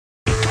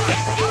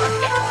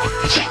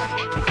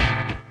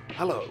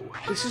Hello,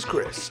 this is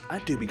Chris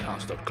at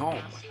Dubicars.com,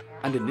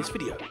 and in this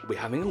video we're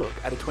having a look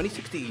at a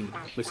 2016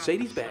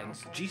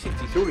 Mercedes-Benz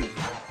G63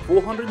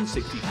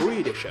 463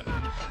 edition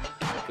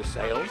for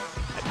sale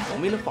at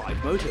Formula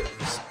 5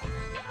 Motors.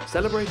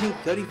 Celebrating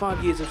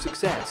 35 years of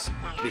success,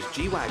 this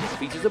G-Wagon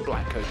features a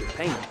black coat of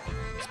paint,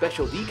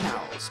 special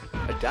decals,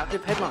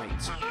 adaptive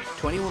headlights,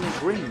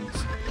 21-inch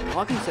rims,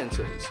 parking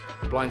sensors,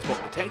 blind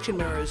spot detection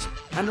mirrors,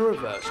 and a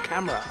reverse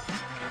camera.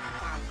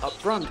 Up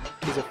front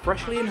is a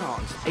freshly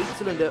enhanced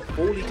 8-cylinder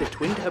 4-litre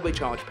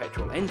twin-turbocharged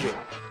petrol engine,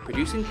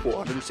 producing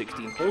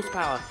 416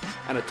 horsepower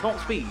and a top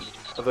speed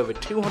of over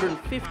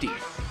 250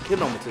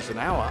 km an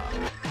hour.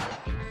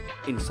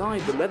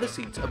 Inside, the leather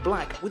seats are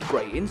black with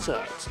grey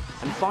inserts,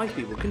 and 5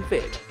 people can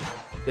fit.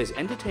 There's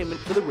entertainment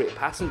for the rear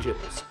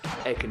passengers,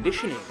 air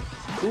conditioning,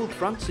 cooled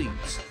front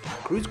seats,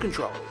 cruise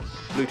control,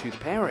 Bluetooth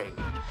pairing,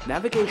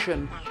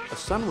 navigation, a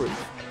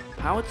sunroof,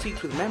 powered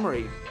seats with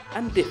memory,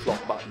 and diff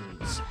lock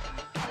buttons.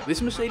 This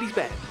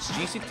Mercedes-Benz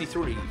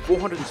G63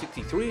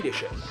 463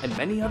 edition and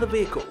many other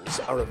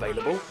vehicles are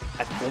available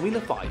at Formula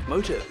 5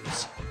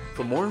 Motors.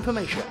 For more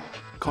information,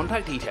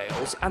 contact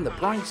details and the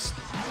price,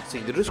 see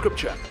the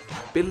description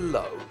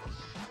below.